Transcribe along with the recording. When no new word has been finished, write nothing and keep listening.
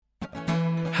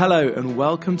Hello and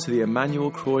welcome to the Emmanuel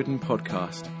Croydon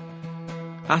podcast.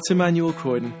 At Emmanuel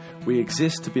Croydon, we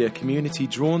exist to be a community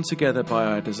drawn together by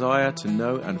our desire to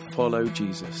know and follow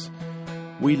Jesus.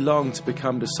 We long to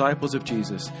become disciples of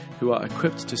Jesus who are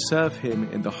equipped to serve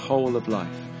him in the whole of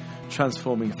life,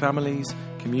 transforming families,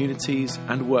 communities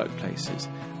and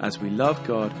workplaces as we love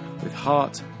God with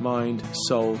heart, mind,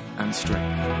 soul and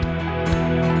strength.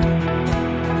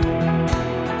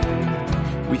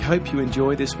 We hope you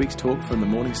enjoy this week's talk from the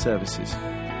morning services.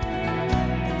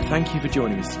 Thank you for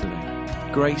joining us today.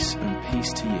 Grace and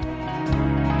peace to you.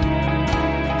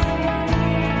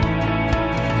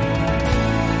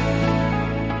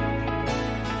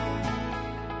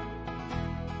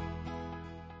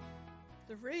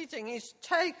 The reading is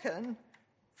taken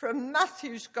from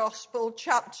Matthew's Gospel,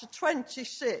 chapter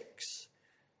 26,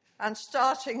 and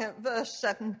starting at verse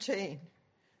 17.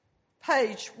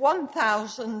 Page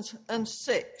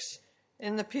 1006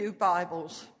 in the Pew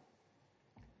Bibles.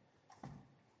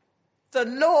 The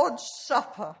Lord's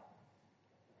Supper.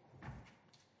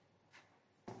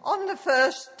 On the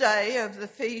first day of the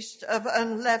Feast of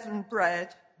Unleavened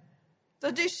Bread,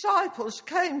 the disciples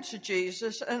came to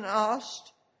Jesus and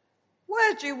asked,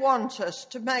 "Where do you want us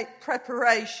to make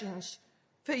preparations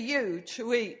for you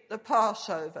to eat the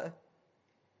Passover?"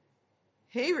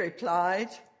 He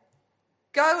replied,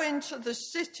 "Go into the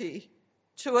city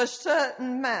to a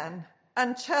certain man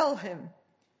and tell him,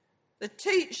 'The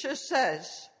teacher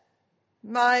says,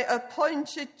 my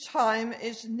appointed time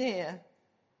is near.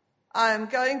 I am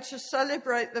going to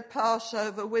celebrate the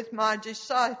Passover with my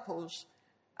disciples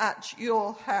at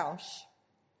your house.'"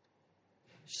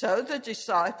 So the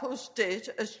disciples did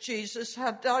as Jesus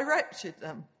had directed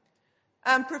them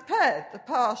and prepared the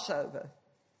Passover.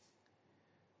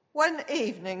 When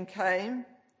evening came,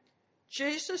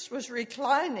 Jesus was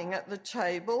reclining at the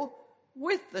table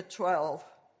with the 12.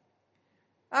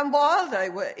 And while they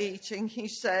were eating, he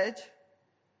said,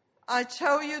 "I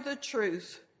tell you the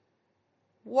truth,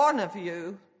 one of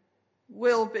you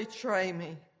will betray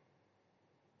me."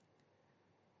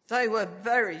 They were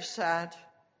very sad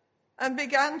and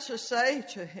began to say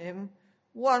to him,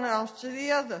 one after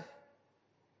the other,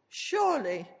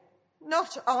 "Surely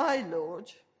not I,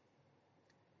 Lord."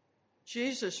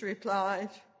 Jesus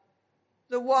replied,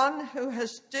 "The one who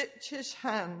has dipped his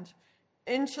hand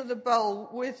into the bowl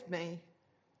with me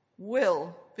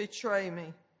will betray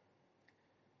me.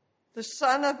 The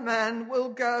Son of Man will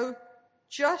go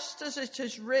just as it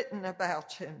is written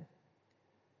about him.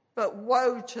 But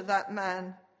woe to that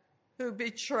man who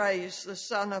betrays the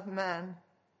Son of Man.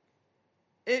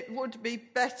 It would be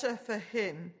better for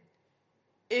him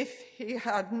if he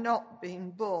had not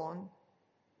been born."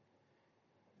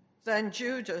 Then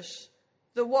Judas,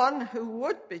 the one who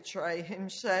would betray him,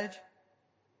 said,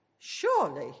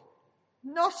 "Surely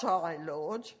not I,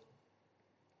 Lord."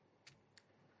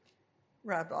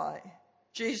 "Rabbi,"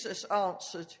 Jesus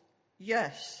answered,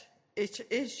 "Yes, it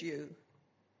is you."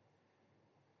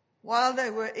 While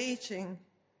they were eating,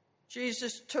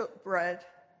 Jesus took bread,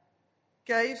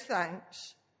 gave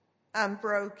thanks, and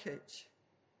broke it,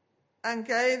 and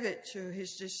gave it to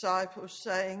his disciples,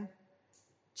 saying,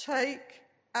 "Take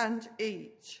and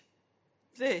eat.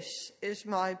 This is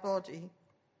my body."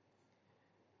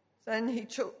 Then he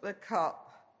took the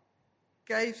cup,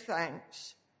 gave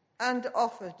thanks, and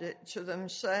offered it to them,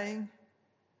 saying,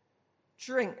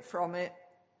 "Drink from it,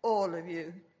 all of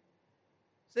you.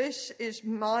 This is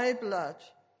my blood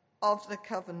of the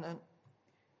covenant,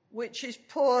 which is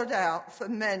poured out for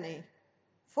many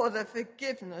for the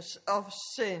forgiveness of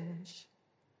sins.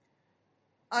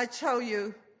 I tell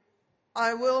you,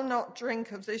 I will not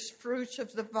drink of this fruit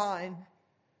of the vine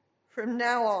from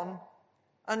now on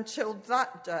until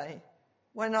that day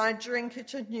when I drink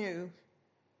it anew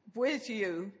with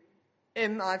you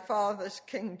in my Father's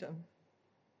kingdom."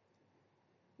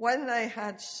 When they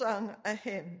had sung a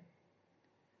hymn,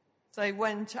 they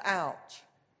went out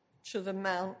to the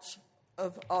Mount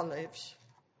of Olives.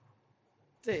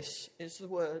 This is the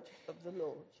word of the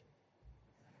Lord.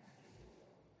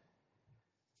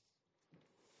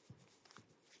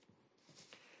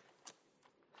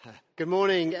 Good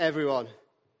morning, everyone.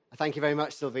 Thank you very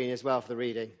much, Sylvina, as well, for the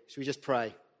reading. Should we just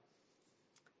pray?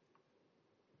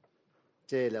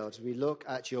 Dear Lord, as we look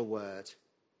at your word,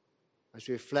 as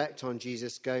we reflect on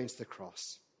Jesus going to the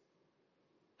cross,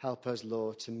 help us,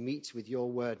 Lord, to meet with your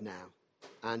word now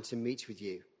and to meet with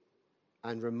you,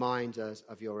 and remind us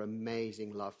of your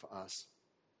amazing love for us.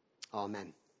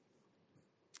 Amen.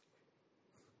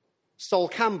 Sol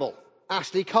Campbell,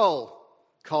 Ashley Cole,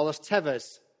 Carlos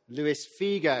Tevez, Luis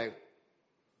Figo.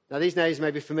 Now, these names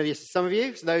may be familiar to some of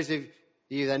you. To those of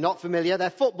you that are not familiar, they're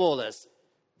footballers.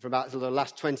 for about the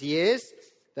last 20 years.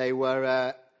 They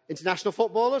were international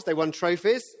footballers. They won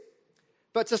trophies.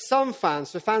 But to some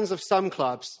fans, for fans of some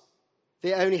clubs,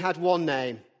 they only had one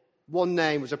name. One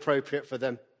name was appropriate for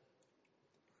them: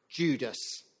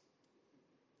 Judas.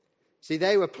 See,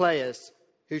 they were players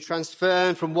who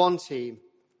transferred from one team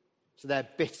to their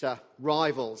bitter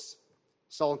rivals.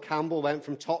 Sol Campbell went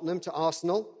from Tottenham to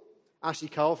Arsenal. Ashley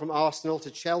Cole from Arsenal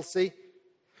to Chelsea.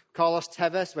 Carlos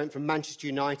Tevez went from Manchester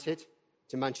United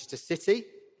to Manchester City.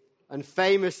 And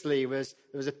famously, there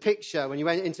was a picture when you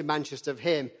went into Manchester of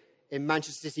him in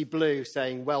Manchester City blue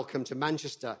saying, "Welcome to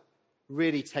Manchester,"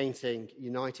 really tainting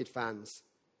United fans.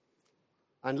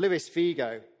 And Luis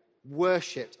Figo,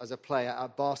 worshipped as a player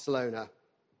at Barcelona,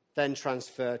 then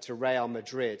transferred to Real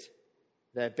Madrid,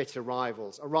 their bitter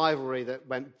rivals, a rivalry that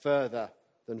went further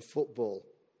than football.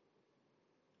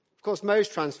 Of course,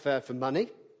 most transfer for money.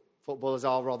 Footballers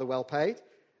are rather well paid,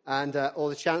 and or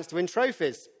the chance to win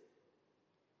trophies.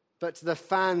 But to the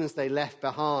fans they left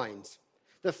behind,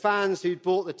 the fans who'd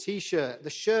bought the T-shirt, the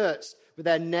shirts with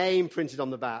their name printed on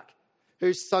the back,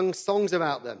 who sung songs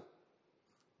about them,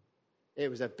 it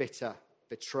was a bitter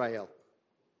betrayal.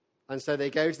 And so they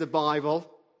go to the Bible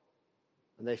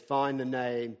and they find the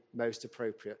name most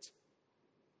appropriate: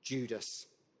 Judas.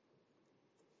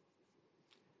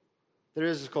 There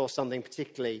is, of course, something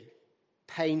particularly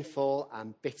painful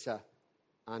and bitter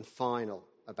and final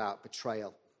about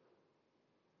betrayal.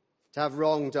 To have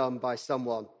wrong done by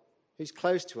someone who's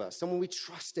close to us, someone we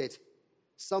trusted,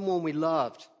 someone we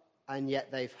loved, and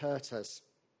yet they've hurt us.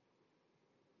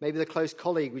 Maybe the close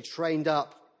colleague we trained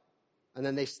up, and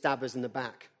then they stab us in the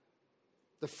back.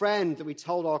 The friend that we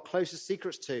told our closest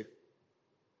secrets to,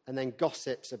 and then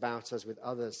gossips about us with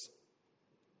others.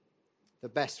 The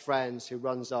best friends who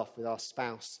runs off with our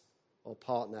spouse or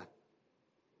partner.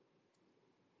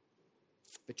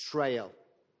 Betrayal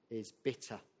is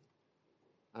bitter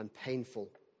and painful.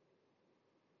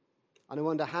 And I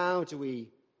wonder, how do we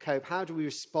cope? How do we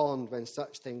respond when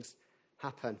such things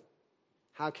happen?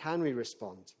 How can we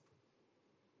respond?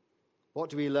 What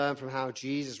do we learn from how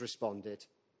Jesus responded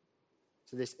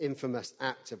to this infamous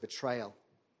act of betrayal?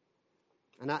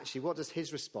 And actually, what does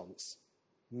his response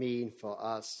mean for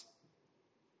us?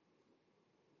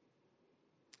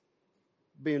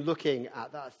 We've been looking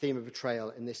at that theme of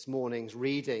betrayal in this morning's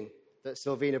reading that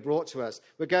Sylvina brought to us.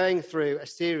 We're going through a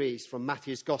series from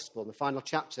Matthew's Gospel in the final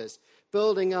chapters,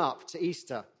 building up to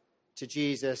Easter, to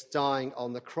Jesus dying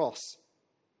on the cross.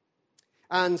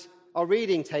 And our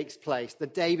reading takes place the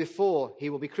day before he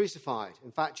will be crucified.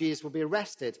 In fact, Jesus will be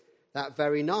arrested that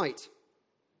very night.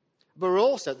 But we're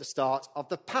also at the start of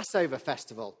the Passover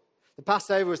festival. The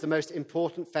Passover was the most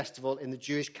important festival in the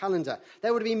Jewish calendar.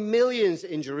 There would have been millions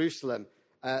in Jerusalem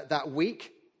that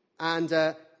week. And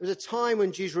it was a time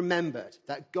when Jews remembered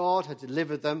that God had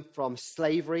delivered them from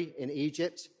slavery in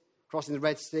Egypt, crossing the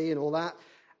Red Sea and all that.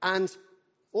 And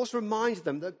also reminded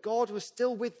them that God was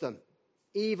still with them,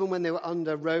 even when they were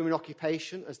under Roman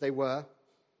occupation, as they were.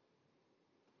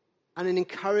 And an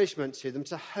encouragement to them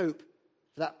to hope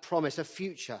for that promise of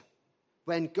future,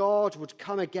 when God would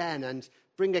come again and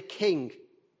bring a king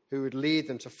who would lead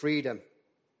them to freedom.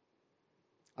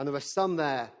 And there were some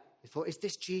there who thought, is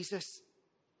this Jesus?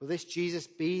 Will this Jesus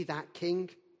be that king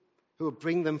who will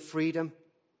bring them freedom?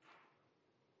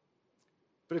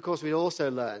 But of course, we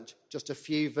also learned just a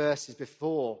few verses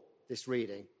before this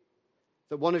reading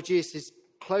that one of Jesus'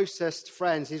 closest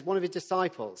friends, one of his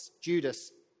disciples,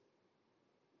 Judas,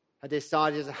 had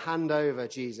decided to hand over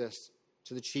Jesus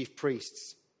to the chief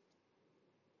priests.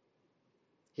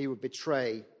 He would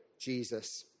betray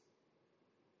Jesus.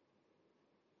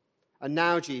 And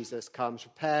now Jesus comes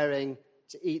preparing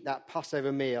to eat that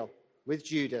Passover meal with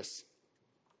Judas,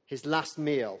 his last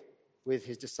meal with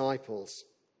his disciples.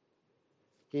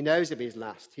 He knows it'll be his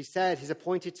last. He said his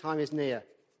appointed time is near.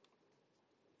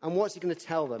 And what's he going to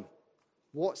tell them?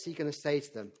 What's he going to say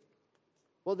to them?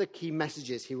 What are the key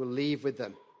messages he will leave with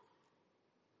them?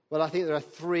 Well, I think there are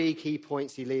three key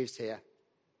points he leaves here: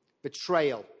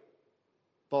 betrayal,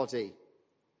 body,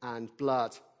 and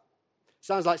blood.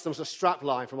 Sounds like some sort of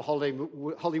strapline from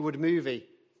a Hollywood movie.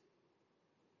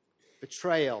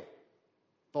 Betrayal,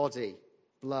 body,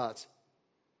 blood.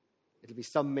 It'll be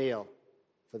some meal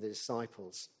for the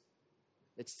disciples.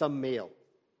 It's some meal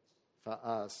for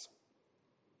us.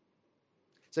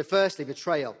 So firstly,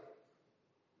 betrayal.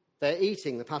 They're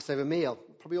eating the Passover meal.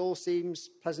 Probably all seems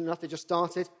pleasant enough. They just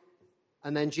started.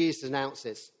 And then Jesus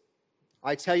announces,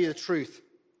 I tell you the truth,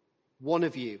 one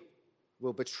of you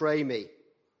will betray me.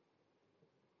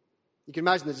 You can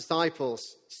imagine the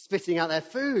disciples spitting out their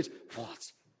food.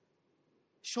 What?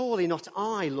 Surely not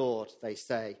I, Lord, they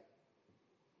say.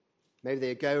 Maybe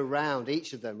they go around,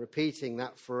 each of them, repeating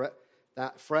that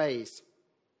phrase.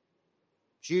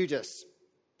 Judas,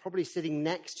 probably sitting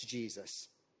next to Jesus.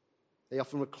 They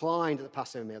often reclined at the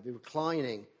Passover meal. They'd be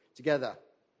reclining together,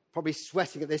 probably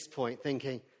sweating at this point,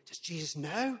 thinking, does Jesus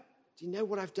know? Do you know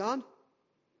what I've done?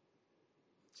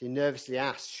 So he nervously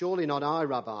asked, surely not I,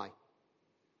 Rabbi.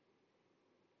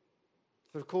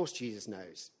 But of course Jesus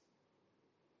knows.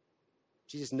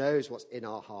 Jesus knows what's in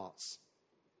our hearts.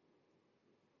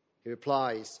 He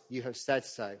replies, you have said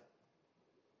so.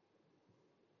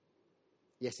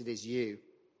 Yes, it is you.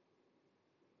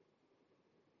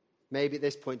 Maybe at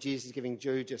this point Jesus is giving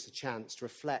Judas a chance to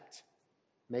reflect,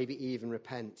 maybe even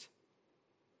repent.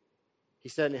 He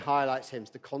certainly highlights him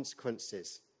to the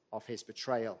consequences of his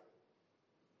betrayal.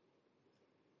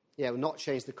 Yeah, it will not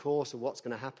change the course of what's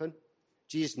going to happen.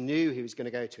 Jesus knew he was going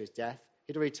to go to his death.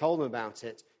 He'd already told them about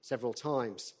it several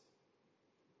times.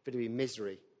 But it would be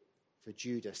misery for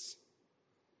Judas.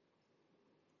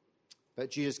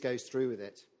 But Judas goes through with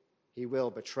it. He will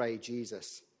betray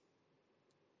Jesus.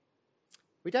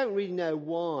 We don't really know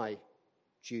why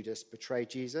Judas betrayed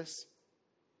Jesus.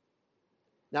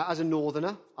 Now, as a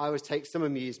northerner, I always take some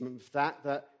amusement with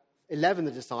that 11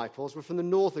 of the disciples were from the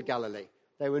north of Galilee.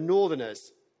 They were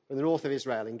northerners from the north of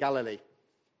Israel in Galilee.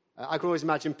 I can always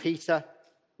imagine Peter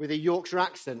with a Yorkshire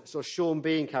accent, sort of Sean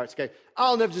Bean character, going,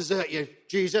 I'll never desert you,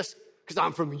 Jesus, because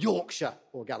I'm from Yorkshire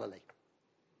or Galilee.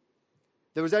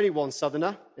 There was only one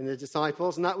southerner in the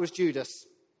disciples, and that was Judas.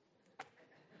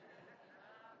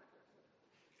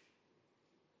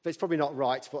 But it's probably not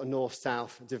right to put a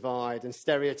north-south divide and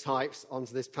stereotypes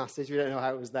onto this passage. We don't know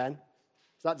how it was then.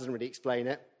 So that doesn't really explain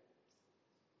it.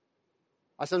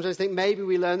 I sometimes think maybe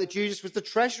we learn that Judas was the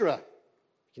treasurer.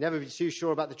 You can never be too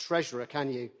sure about the treasurer,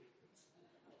 can you?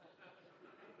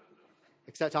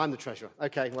 Except I'm the treasurer.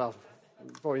 Okay, well,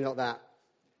 probably not that.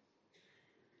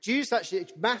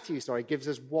 Matthew gives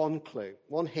us one clue,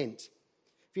 one hint.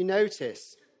 If you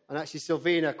notice, and actually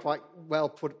Sylvina quite well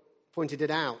pointed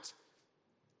it out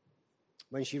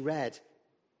when she read,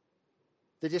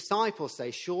 the disciples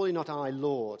say, surely not I,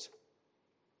 Lord.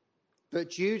 But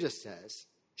Judas says,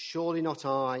 surely not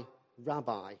I,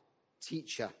 Rabbi,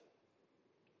 teacher.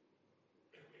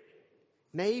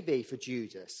 Maybe for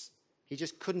Judas, he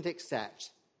just couldn't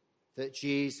accept that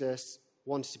Jesus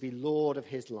wanted to be Lord of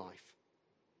his life,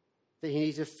 that he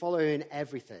needed to follow in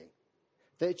everything,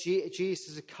 that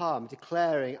Jesus had come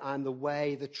declaring, I'm the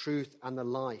way, the truth, and the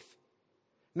life.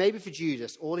 Maybe for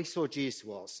Judas, all he saw Jesus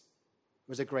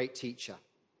was a great teacher.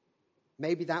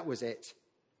 Maybe that was it.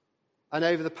 And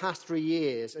over the past 3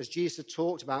 years, as Jesus had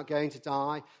talked about going to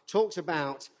die, talked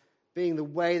about being the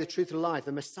way, the truth, and the life,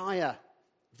 the Messiah,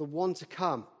 the one to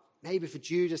come, maybe for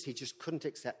Judas, he just couldn't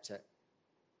accept it.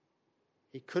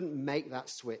 He couldn't make that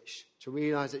switch to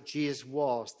realize that Jesus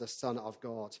was the Son of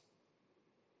God.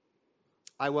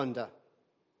 I wonder,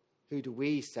 who do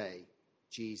we say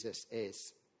Jesus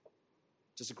is?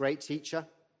 Just a great teacher,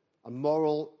 a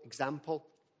moral example,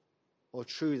 or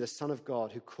truly the Son of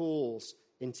God who calls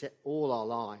into all our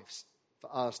lives for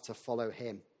us to follow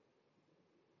him?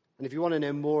 And if you want to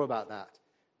know more about that,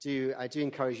 I do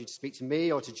encourage you to speak to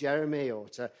me or to Jeremy or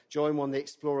to join one of the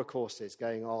Explorer courses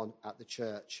going on at the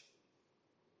church.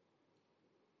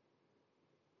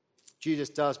 Judas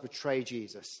does betray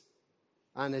Jesus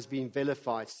and has been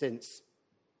vilified since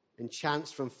in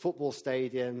chants from football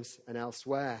stadiums and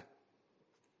elsewhere.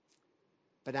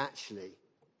 But actually,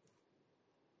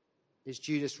 is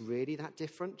Judas really that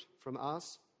different from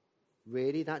us?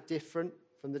 Really that different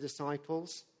from the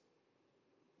disciples?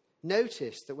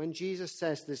 Notice that when Jesus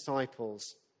says to the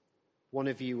disciples, one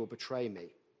of you will betray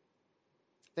me,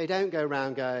 they don't go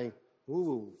around going,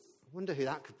 ooh, I wonder who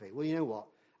that could be. Well, you know what?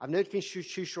 I've never been too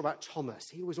sure about Thomas.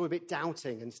 He was always a bit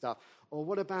doubting and stuff. Or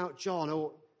what about John?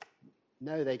 Or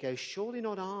no, they go, surely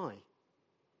not I,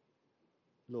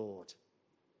 Lord.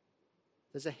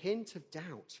 There's a hint of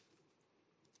doubt.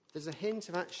 There's a hint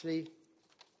of actually,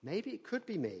 maybe it could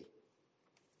be me.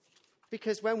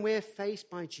 Because when we're faced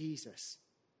by Jesus,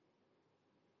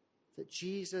 that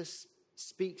Jesus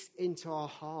speaks into our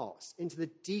hearts, into the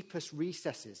deepest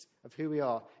recesses of who we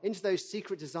are, into those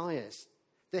secret desires,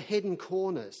 the hidden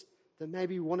corners that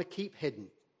maybe we want to keep hidden.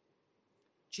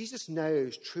 Jesus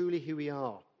knows truly who we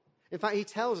are. In fact, he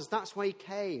tells us that's why he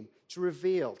came, to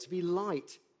reveal, to be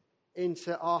light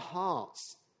into our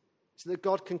hearts, so that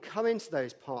God can come into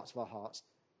those parts of our hearts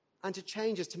and to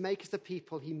change us, to make us the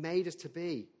people he made us to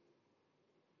be.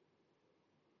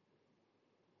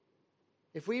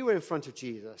 If we were in front of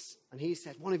Jesus and he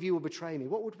said, one of you will betray me,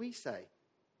 what would we say?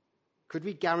 Could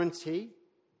we guarantee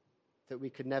that we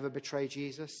could never betray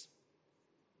Jesus?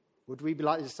 Would we be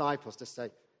like the disciples to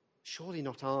say, Surely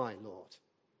not I, Lord.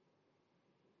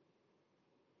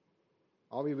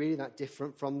 Are we really that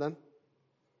different from them?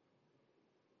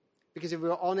 Because if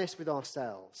we're honest with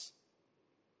ourselves,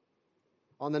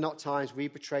 are there not times we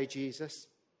betray Jesus?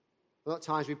 Are there not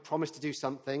times we promise to do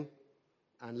something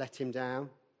and let him down?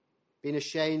 Being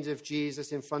ashamed of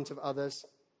Jesus in front of others,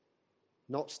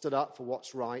 not stood up for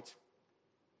what's right.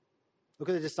 Look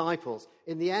at the disciples.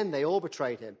 In the end, they all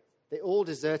betrayed him. They all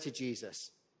deserted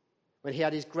Jesus. When he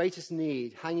had his greatest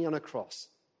need hanging on a cross,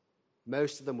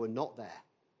 most of them were not there.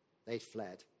 They'd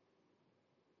fled.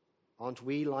 Aren't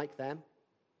we like them?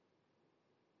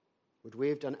 Would we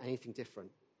have done anything different?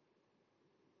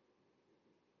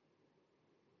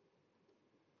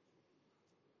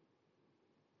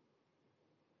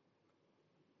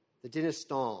 The dinner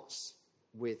starts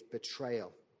with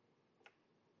betrayal.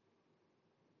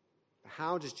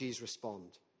 How does Jesus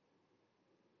respond?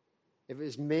 If it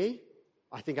was me,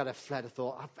 I think I'd have fled. I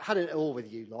thought, I've had it all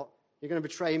with you lot. You're going to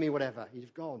betray me, whatever. You'd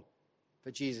have gone.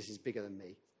 But Jesus is bigger than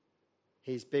me.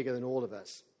 He's bigger than all of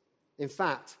us. In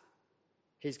fact,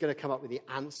 he's going to come up with the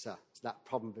answer to that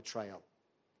problem of betrayal.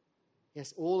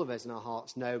 Yes, all of us in our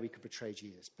hearts know we could betray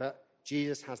Jesus, but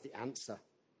Jesus has the answer.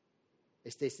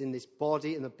 It's this in this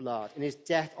body and the blood, in his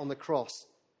death on the cross,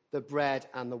 the bread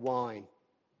and the wine.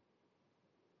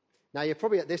 Now, you're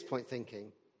probably at this point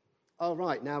thinking, oh,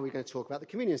 right, now we're going to talk about the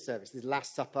communion service. This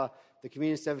Last Supper, the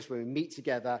communion service where we meet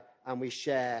together and we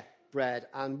share bread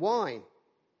and wine.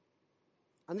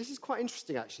 And this is quite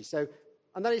interesting, actually.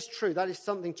 And that is true. That is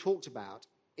something talked about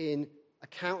in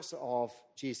accounts of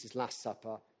Jesus' Last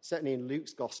Supper, certainly in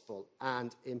Luke's Gospel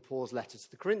and in Paul's letter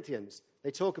to the Corinthians.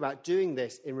 They talk about doing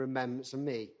this in remembrance of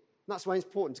me. And that's why it's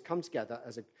important to come together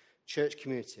as a church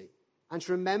community and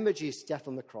to remember Jesus' death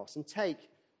on the cross and take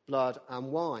blood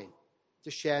and wine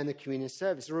to share in the communion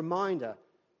service, a reminder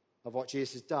of what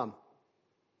Jesus has done.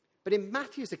 But in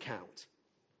Matthew's account,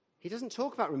 he doesn't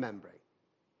talk about remembering.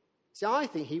 See, I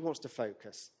think he wants to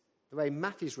focus, the way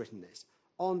Matthew's written this,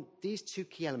 on these two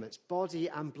key elements, body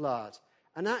and blood.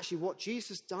 And actually what Jesus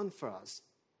has done for us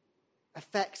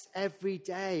affects every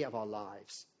day of our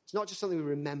lives. It's not just something we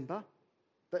remember,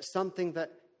 but something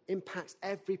that impacts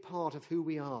every part of who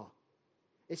we are.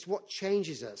 It's what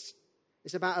changes us.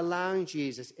 It's about allowing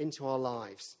Jesus into our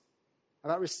lives,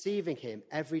 about receiving him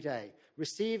every day,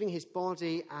 receiving his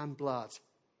body and blood.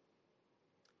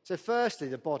 So firstly,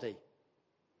 the body.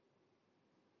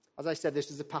 As I said, this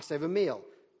was the Passover meal.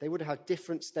 They would have had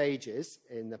different stages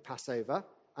in the Passover,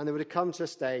 and they would have come to a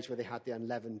stage where they had the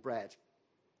unleavened bread.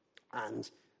 And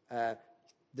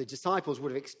the disciples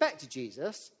would have expected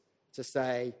Jesus to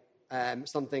say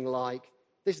something like,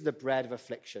 this is the bread of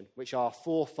affliction, which our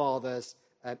forefathers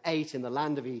ate in the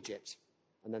land of Egypt.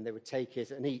 And then they would take it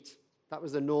and eat. That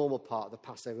was the normal part of the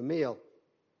Passover meal.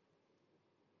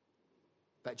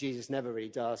 But Jesus never really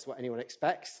does what anyone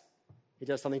expects. He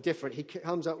does something different. He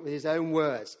comes up with his own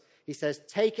words. He says,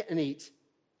 take it and eat.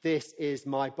 This is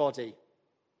my body.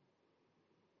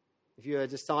 If you were a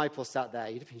disciple sat there,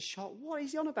 you'd have been shocked. What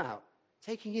is he on about?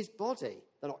 Taking his body?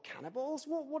 They're not cannibals?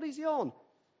 What is he on?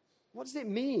 What does it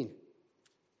mean?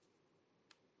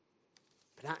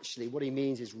 But actually, what he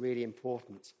means is really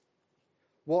important.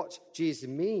 What Jesus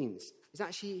means is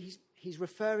actually he's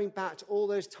referring back to all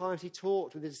those times he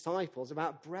talked with the disciples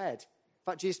about bread. In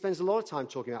fact, Jesus spends a lot of time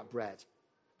talking about bread,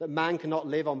 that man cannot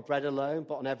live on bread alone,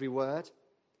 but on every word.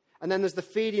 And then there's the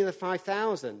feeding of the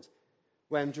 5,000,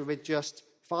 when with just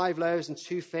 5 loaves and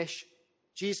 2 fish,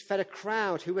 Jesus fed a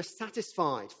crowd who were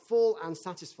satisfied, full and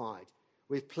satisfied,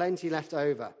 with plenty left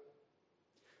over.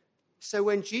 So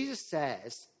when Jesus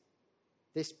says,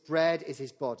 this bread is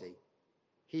his body,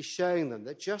 he's showing them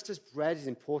that just as bread is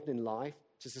important in life,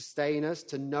 to sustain us,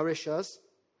 to nourish us,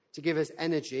 to give us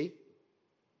energy,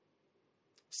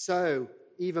 so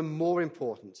even more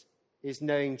important is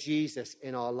knowing Jesus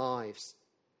in our lives,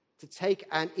 to take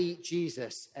and eat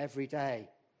Jesus every day,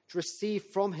 to receive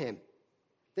from him,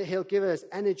 that he'll give us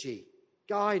energy,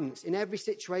 guidance in every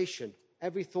situation,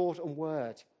 every thought and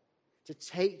word, to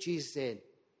take Jesus in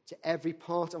to every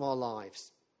part of our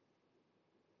lives.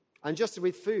 And just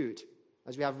with food,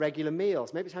 as we have regular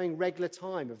meals, maybe it's having regular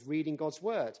time of reading God's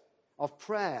word, of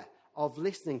prayer, of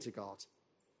listening to God.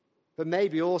 But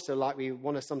maybe also, like we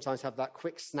want to sometimes have that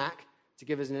quick snack to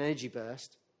give us an energy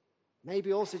burst,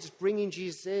 maybe also just bringing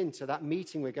Jesus into that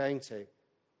meeting we're going to,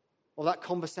 or that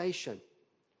conversation,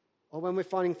 or when we're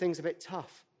finding things a bit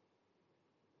tough,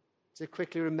 to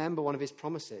quickly remember one of his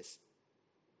promises,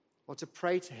 or to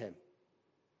pray to him.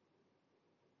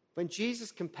 When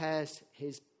Jesus compares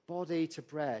his body to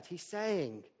bread, he's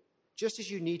saying, just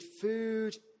as you need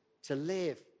food to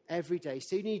live every day,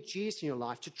 so you need Jesus in your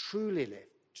life to truly live,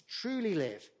 To truly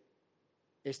live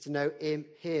is to know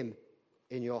him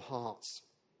in your hearts.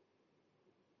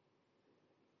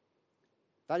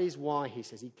 That is why, he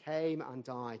says, he came and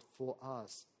died for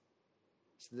us,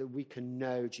 so that we can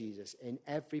know Jesus in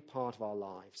every part of our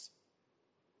lives,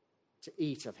 to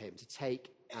eat of him, to take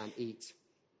and eat.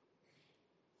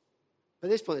 But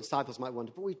at this point, the disciples might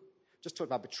wonder, but we just talked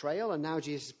about betrayal, and now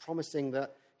Jesus is promising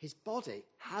that his body,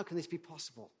 how can this be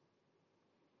possible?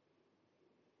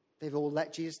 They've all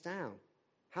let Jesus down.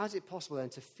 How is it possible then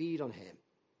to feed on him?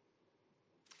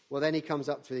 Well, then he comes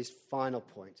up to his final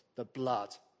point, the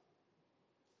blood.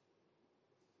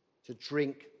 To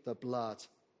drink the blood.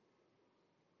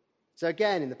 So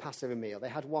again, in the Passover meal, they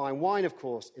had wine. Wine, of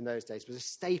course, in those days was a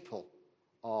staple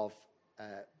of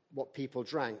what people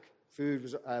drank.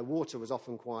 Water was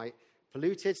often quite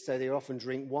polluted, so they would often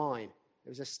drink wine. It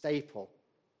was a staple.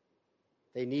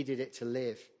 They needed it to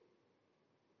live.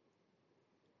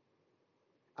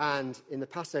 And in the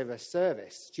Passover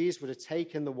service, Jesus would have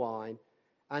taken the wine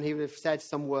and he would have said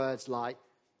some words like,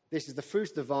 "This is the fruit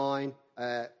of the vine.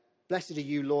 Blessed are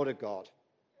you, Lord of God,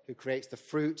 who creates the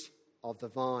fruit of the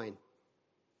vine."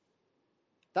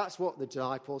 That's what the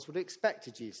disciples would have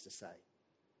expected Jesus to say.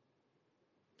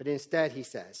 But instead he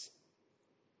says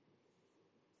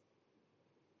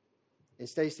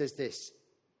this,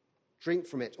 "Drink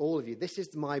from it, all of you. This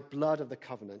is my blood of the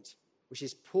covenant, which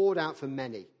is poured out for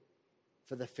many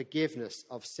for the forgiveness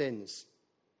of sins."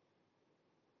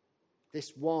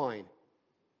 This wine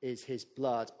is his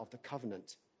blood of the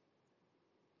covenant,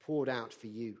 poured out for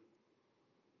you.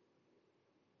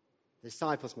 The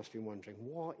disciples must be wondering,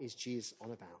 what is Jesus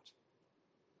on about?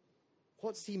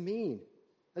 What does he mean?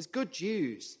 As good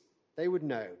Jews, they would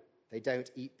know they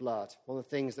don't eat blood. One of the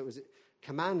things that was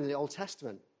commanded in the Old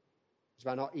Testament was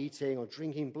about not eating or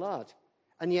drinking blood.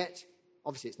 And yet,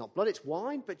 obviously it's not blood, it's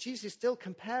wine, but Jesus is still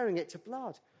comparing it to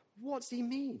blood. What does he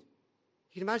mean?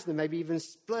 You can imagine them maybe even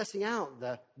splurting out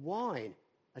the wine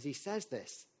as he says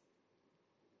this.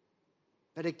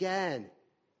 But again,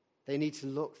 the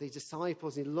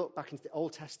disciples need to look back into the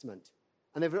Old Testament,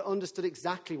 and they've understood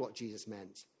exactly what Jesus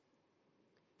meant.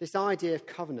 This idea of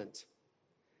covenant.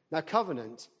 Now,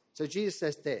 covenant, so Jesus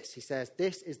says this. He says,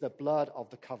 "This is the blood of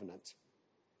the covenant."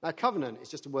 Now, covenant is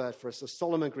just a word for a sort of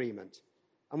solemn agreement.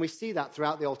 And we see that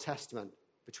throughout the Old Testament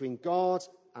between God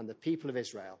and the people of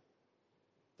Israel.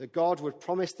 That God would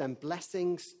promise them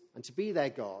blessings and to be their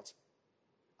God,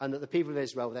 and that the people of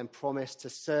Israel would then promise to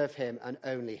serve him and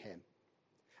only him.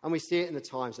 And we see it in the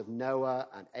times of Noah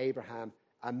and Abraham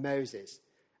and Moses.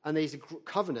 And these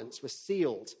covenants were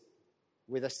sealed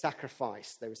with a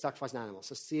sacrifice. They were sacrificing animals,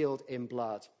 so sealed in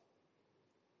blood.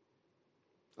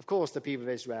 Of course, the people of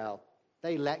Israel,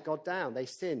 they let God down. They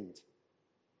sinned.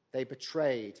 They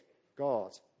betrayed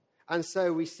God. And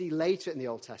so we see later in the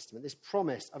Old Testament this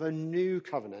promise of a new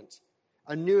covenant,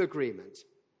 a new agreement,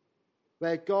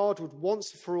 where God would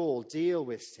once for all deal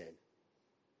with sin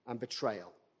and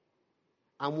betrayal,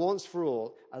 and once for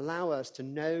all allow us to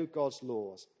know God's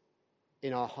laws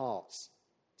in our hearts,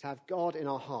 to have God in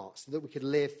our hearts so that we could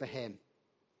live for him.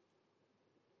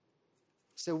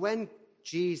 So when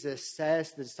Jesus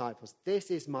says to the disciples, "This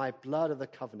is my blood of the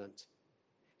covenant,"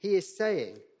 he is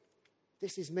saying,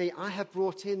 "This is me. I have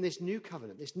brought in this new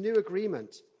covenant, this new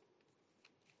agreement."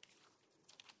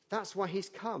 That's why he's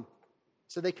come,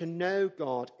 so they can know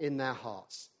God in their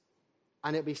hearts.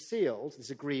 And it'll be sealed,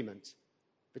 this agreement,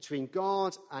 between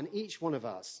God and each one of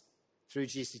us through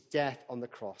Jesus' death on the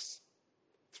cross,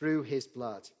 through his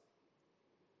blood.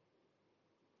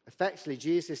 Effectively,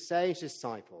 Jesus is saying to his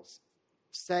disciples,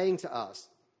 saying to us,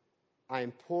 "I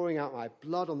am pouring out my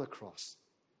blood on the cross.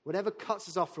 Whatever cuts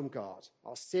us off from God,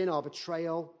 our sin, our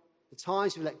betrayal, the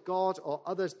times we let God or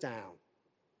others down,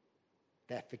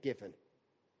 they're forgiven.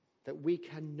 That we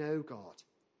can know God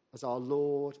as our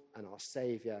Lord and our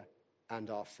Saviour and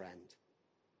our friend."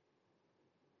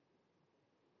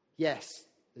 Yes,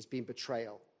 there's been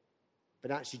betrayal,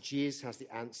 but actually Jesus has the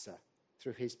answer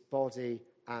through his body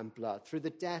and blood. Through the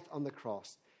death on the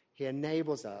cross, he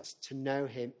enables us to know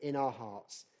him in our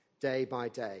hearts day by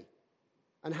day.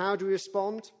 And how do we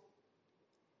respond?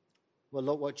 Well,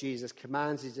 look what Jesus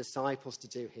commands his disciples to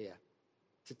do here.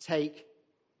 To take,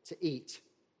 to eat,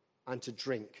 and to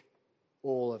drink,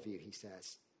 all of you, he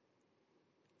says.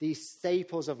 These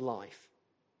staples of life.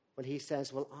 When he says,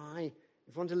 if we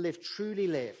want to truly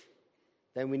live,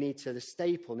 then the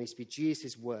staple needs to be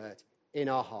Jesus' word in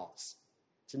our hearts.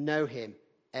 To know him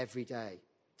every day.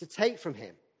 To take from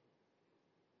him.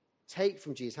 Take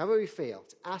from Jesus, however we feel.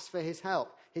 To ask for his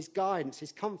help, his guidance,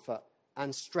 his comfort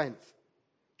and strength.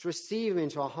 To receive him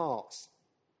into our hearts.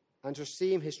 And to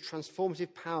receive his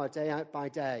transformative power day out by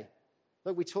day.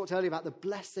 Look, we talked earlier about the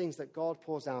blessings that God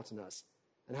pours out on us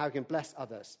and how we can bless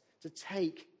others. To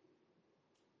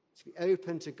be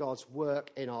open to God's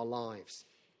work in our lives.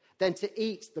 Then to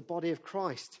eat the body of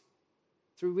Christ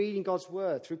through reading God's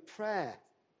word, through prayer,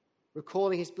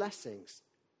 recalling his blessings,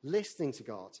 listening to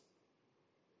God.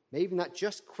 Maybe even that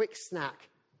just quick snack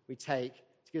we take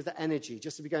to give us that energy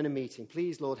just as we go in a meeting.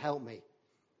 Please, Lord, help me.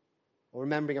 Or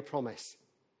remembering a promise.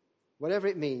 Whatever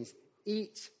it means,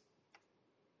 eat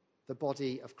the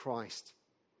body of Christ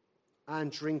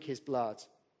and drink his blood.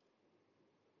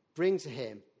 Bring to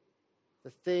him the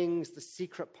things, the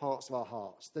secret parts of our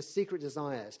hearts, the secret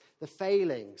desires, the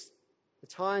failings, the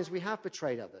times we have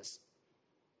betrayed others.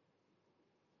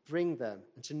 Bring them,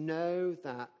 and to know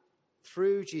that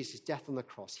through Jesus' death on the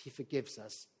cross, he forgives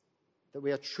us, that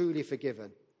we are truly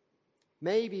forgiven.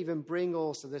 Maybe even bring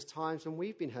also those times when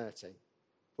we've been hurting,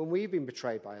 when we've been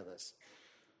betrayed by others.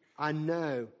 I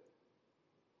know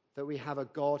that we have a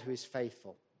God who is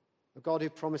faithful, a God who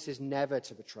promises never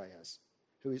to betray us,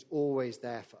 who is always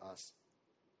there for us,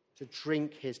 to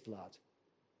drink his blood.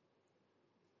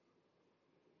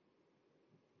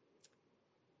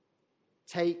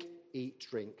 Take, eat,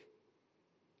 drink,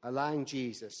 allowing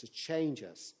Jesus to change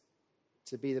us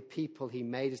to be the people he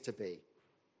made us to be,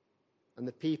 and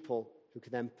the people who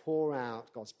can then pour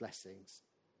out God's blessings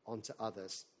onto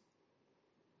others.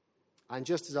 And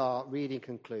just as our reading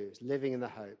concludes, living in the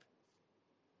hope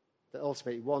that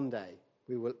ultimately one day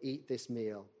we will eat this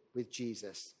meal with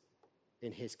Jesus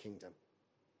in his kingdom.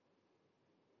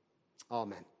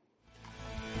 Amen.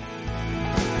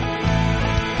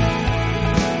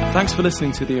 Thanks for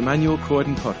listening to the Emmanuel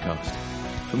Croydon podcast.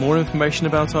 For more information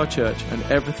about our church and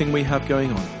everything we have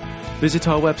going on, visit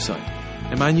our website,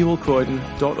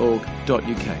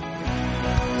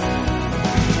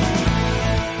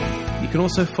 emmanuelcroydon.org.uk. You can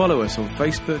also follow us on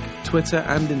Facebook, Twitter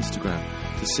and Instagram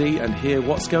to see and hear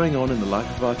what's going on in the life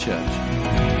of our church.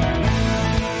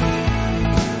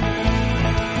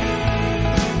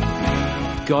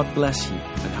 God bless you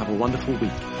and have a wonderful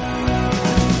week.